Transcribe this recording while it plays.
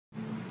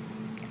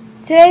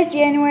Today is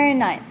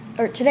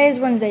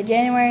Wednesday,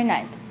 January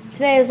 9th.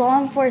 Today is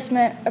Law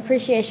Enforcement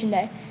Appreciation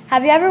Day.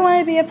 Have you ever wanted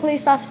to be a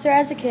police officer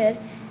as a kid?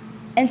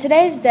 In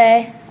today's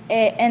day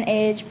and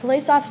age,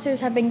 police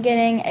officers have been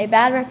getting a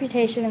bad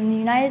reputation in the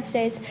United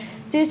States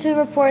due to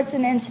reports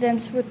and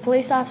incidents with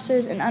police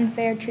officers and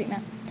unfair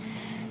treatment.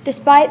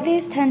 Despite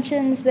these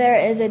tensions, there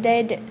is a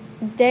day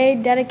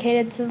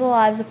dedicated to the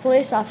lives of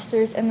police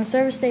officers and the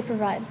service they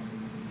provide.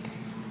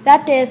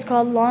 That day is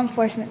called Law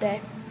Enforcement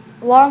Day,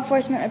 Law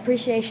Enforcement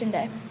Appreciation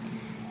Day,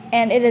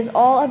 and it is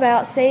all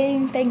about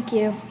saying thank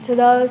you to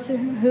those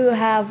who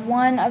have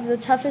one of the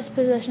toughest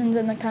positions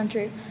in the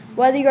country.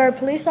 Whether you're a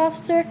police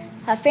officer,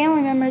 have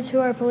family members who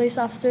are police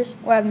officers,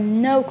 or have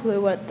no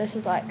clue what this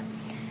is like.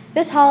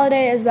 This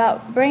holiday is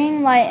about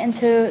bringing light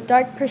into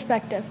dark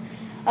perspective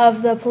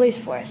of the police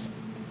force.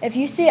 If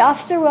you see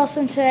Officer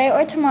Wilson today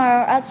or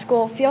tomorrow at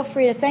school, feel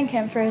free to thank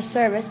him for his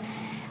service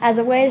as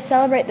a way to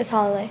celebrate this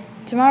holiday.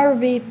 Tomorrow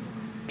will be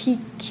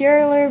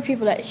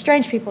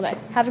Strange People Day.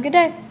 Have a good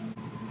day.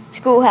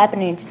 School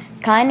happenings.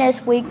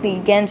 Kindness Week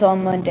begins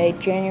on Monday,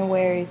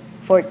 January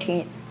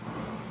 14th.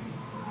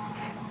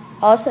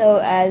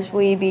 Also, as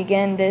we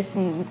begin this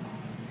new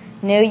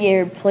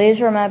year, please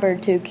remember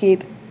to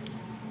keep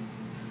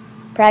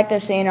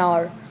practicing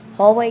our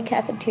hallway,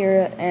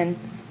 cafeteria, and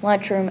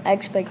lunchroom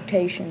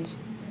expectations.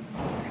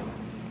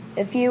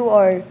 If you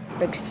are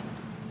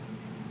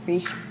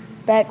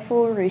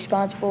respectful,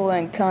 responsible,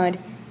 and kind,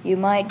 you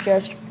might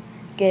just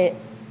get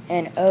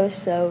an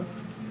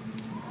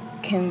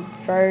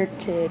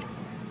oh-so-converted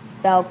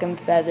falcon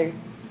feather.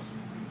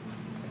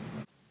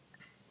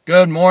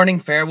 Good morning,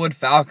 Fairwood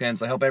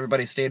Falcons. I hope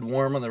everybody stayed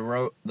warm on the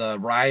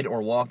ride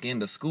or walk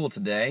into school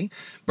today.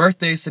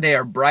 Birthdays today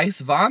are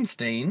Bryce Von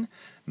Steen,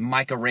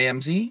 Micah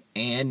Ramsey,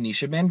 and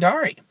Nisha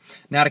Bandari.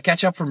 Now, to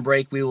catch up from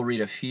break, we will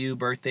read a few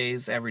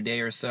birthdays every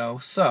day or so.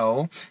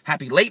 So,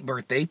 happy late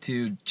birthday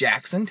to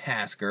Jackson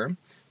Tasker,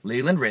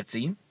 Leland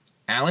Ritzy,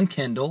 Alan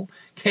Kendall,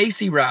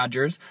 Casey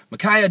Rogers,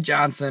 Micaiah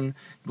Johnson,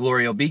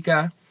 Gloria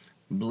Bika,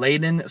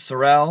 Bladen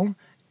Sorrell,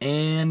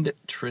 and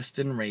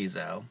Tristan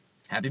Rezo.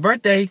 Happy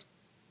birthday!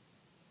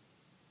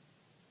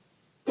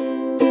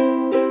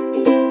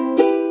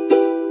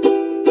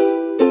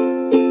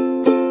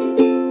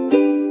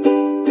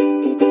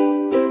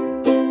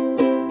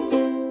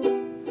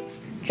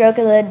 Joke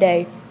of the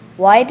day.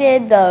 Why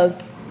did the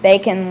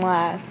bacon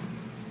laugh?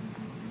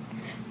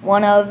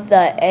 One of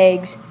the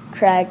eggs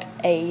cracked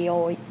a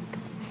yoink.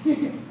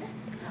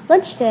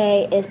 Lunch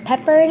today is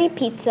pepperoni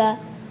pizza,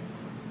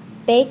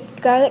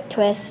 baked garlic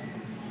twist,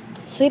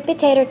 sweet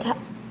potato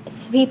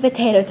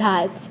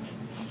tots,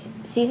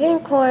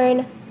 seasoned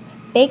corn,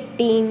 baked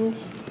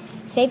beans,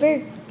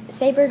 savored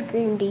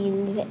green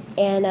beans,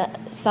 and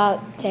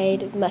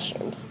sautéed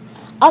mushrooms.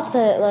 Also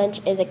at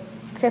lunch is a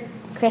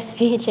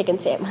crispy chicken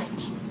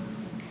sandwich.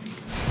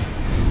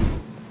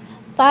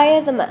 Fire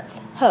of the month,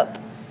 Hope.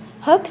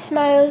 Hope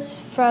smiles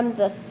from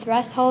the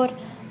threshold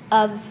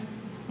of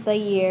the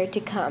year to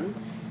come,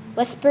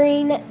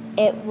 whispering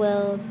it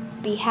will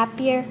be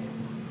happier.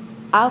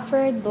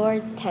 Alfred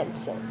Lord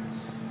Tennyson.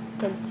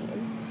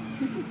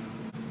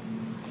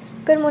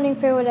 Good morning,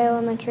 Fairwood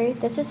Elementary.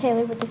 This is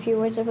Haley with a few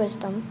words of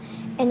wisdom.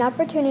 An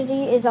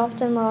opportunity is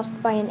often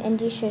lost by an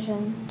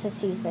indecision to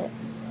seize it.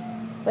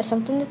 With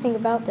something to think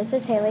about, this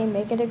is Haley.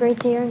 Make it a great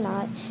day or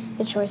not.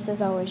 The choice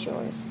is always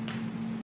yours.